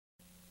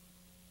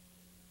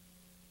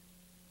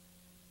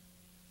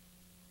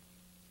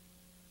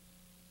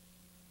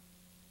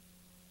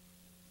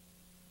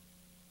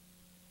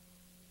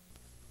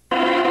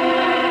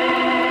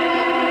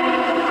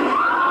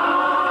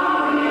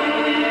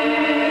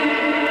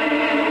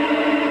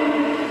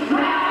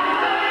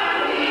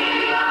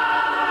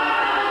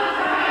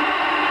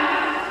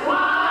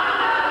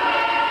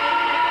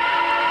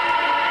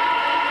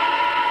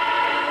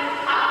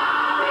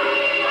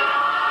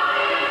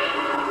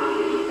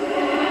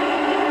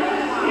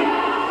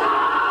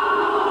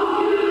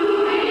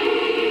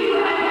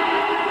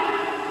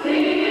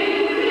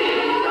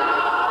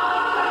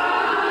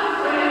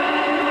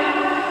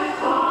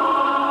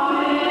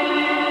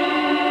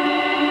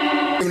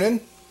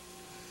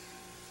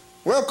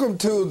Welcome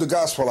to the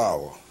Gospel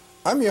Hour.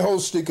 I'm your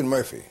host, Deacon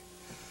Murphy.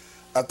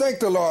 I thank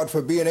the Lord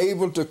for being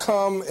able to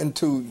come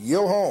into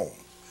your home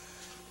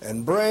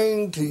and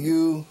bring to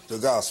you the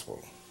gospel.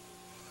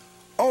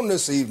 On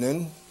this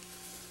evening,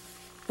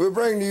 we're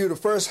bringing to you the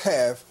first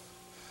half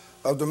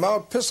of the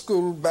Mount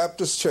Pisgah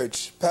Baptist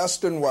Church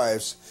Pastor and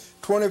Wife's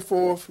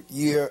 24th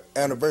year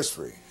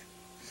anniversary.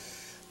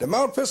 The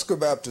Mount Pisgah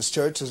Baptist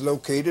Church is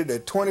located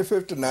at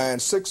 2059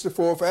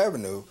 64th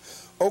Avenue,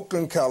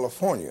 Oakland,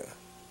 California.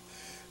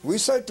 We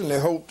certainly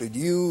hope that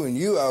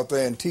you out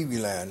there in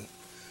TV land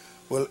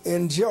will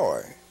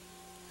enjoy.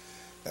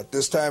 At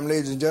this time,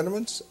 ladies and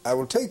gentlemen, I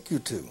will take you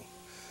to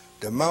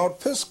the Mount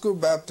Pisgah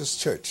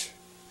Baptist Church,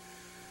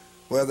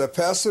 where the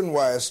Pastor and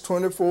Wife's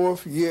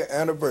 24th year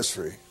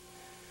anniversary,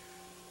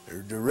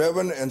 the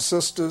Reverend and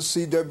Sister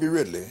C.W.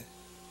 Ridley,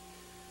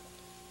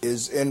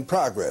 is in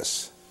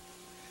progress.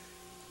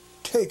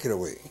 Take it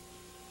away.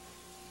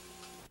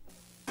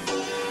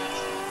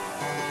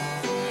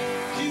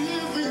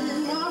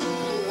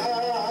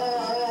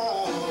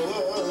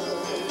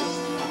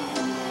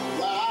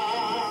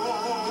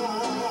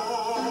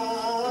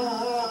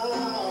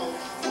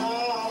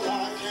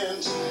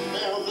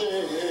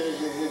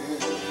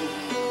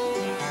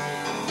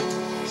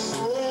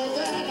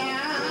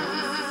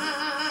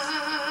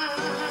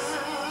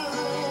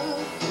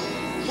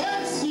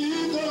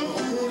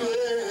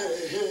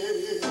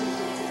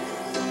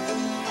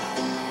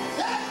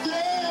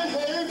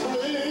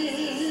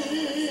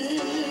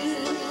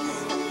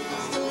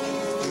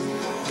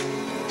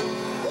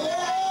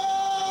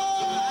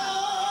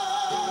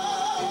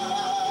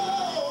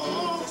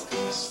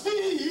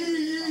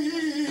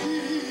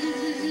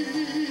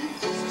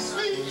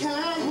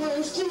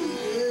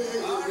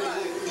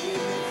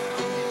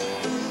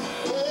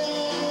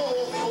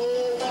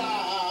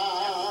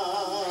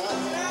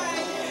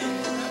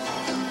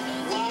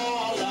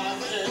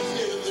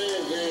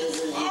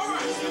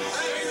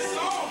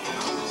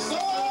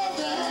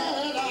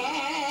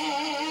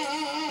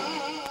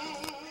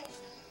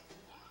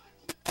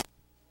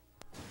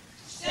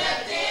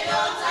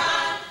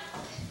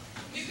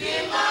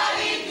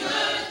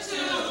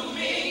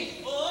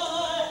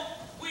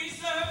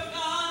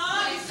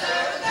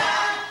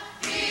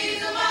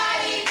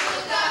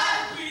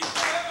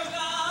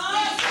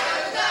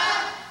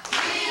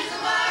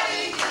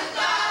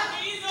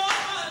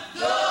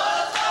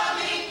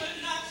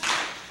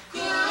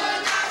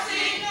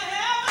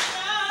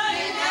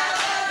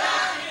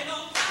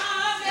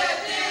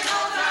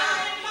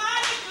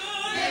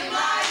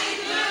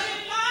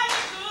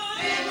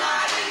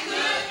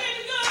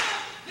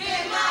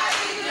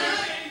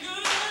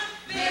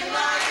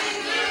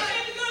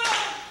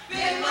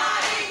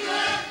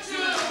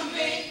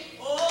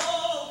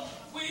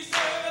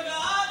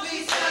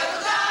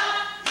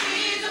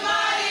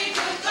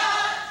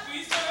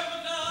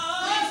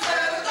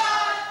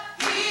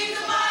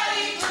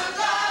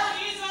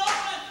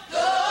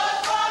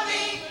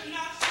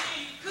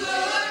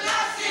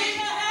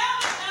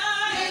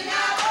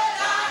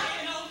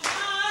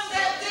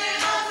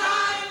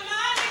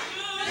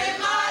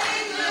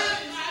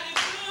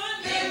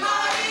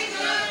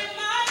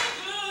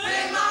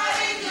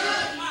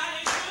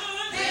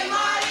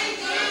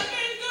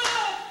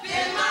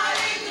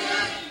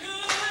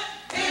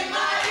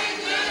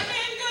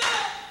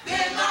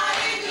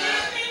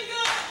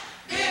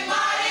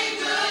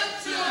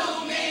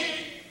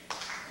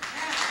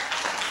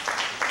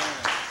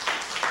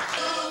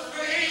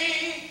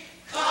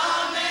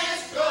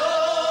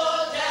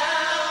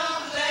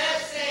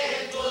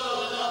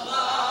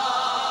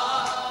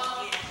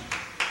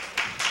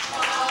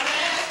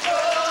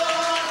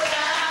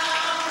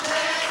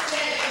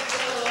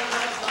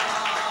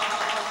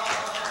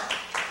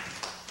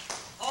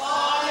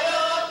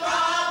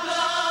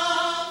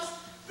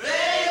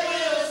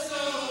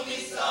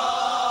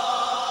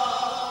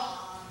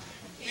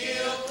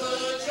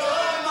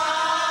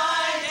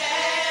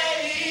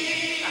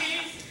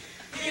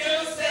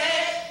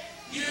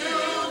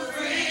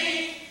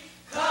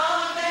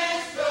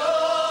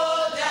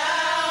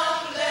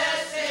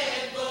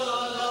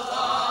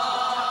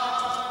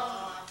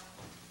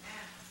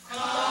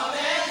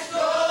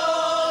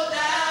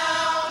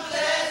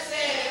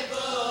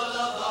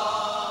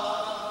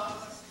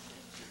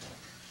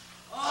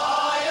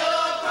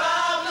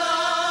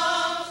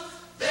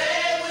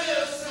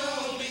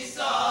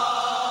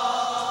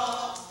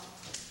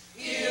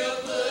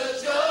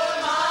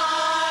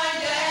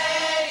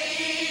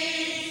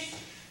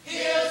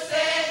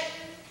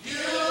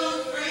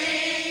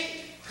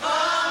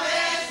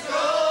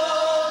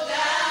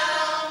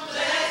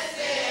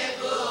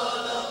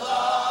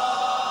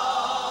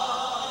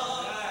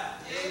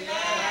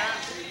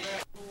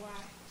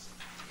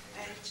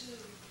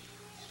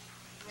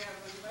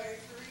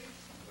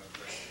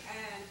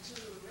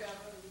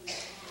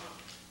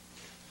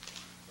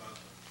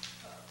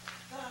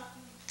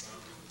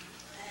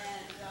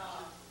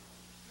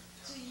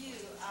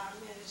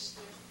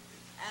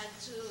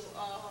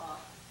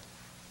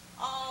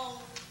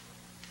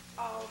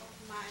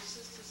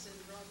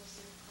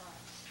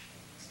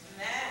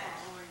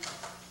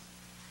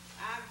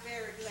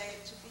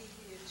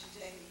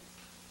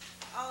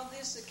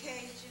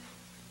 occasion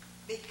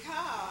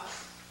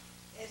because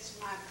it's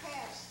my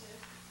pastor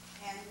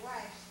and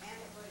wife's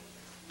anniversary.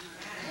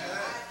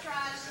 I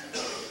try to do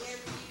it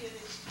every year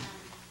this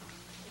time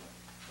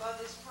for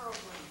this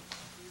program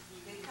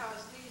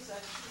because these are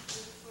two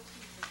beautiful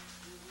people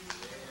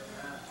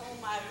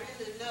whom I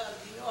really love.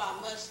 You know I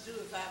must do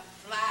if I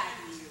fly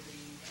here.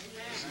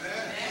 So,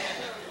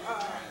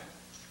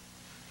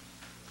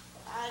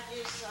 I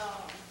just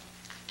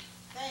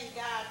thank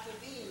God for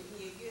being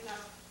here, you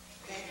know,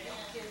 that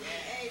we can be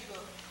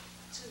able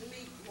to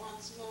meet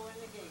once more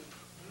and again.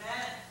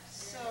 Amen.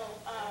 So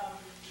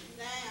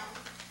now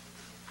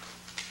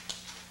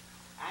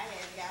I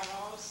had got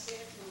all set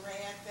and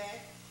ran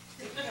back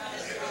because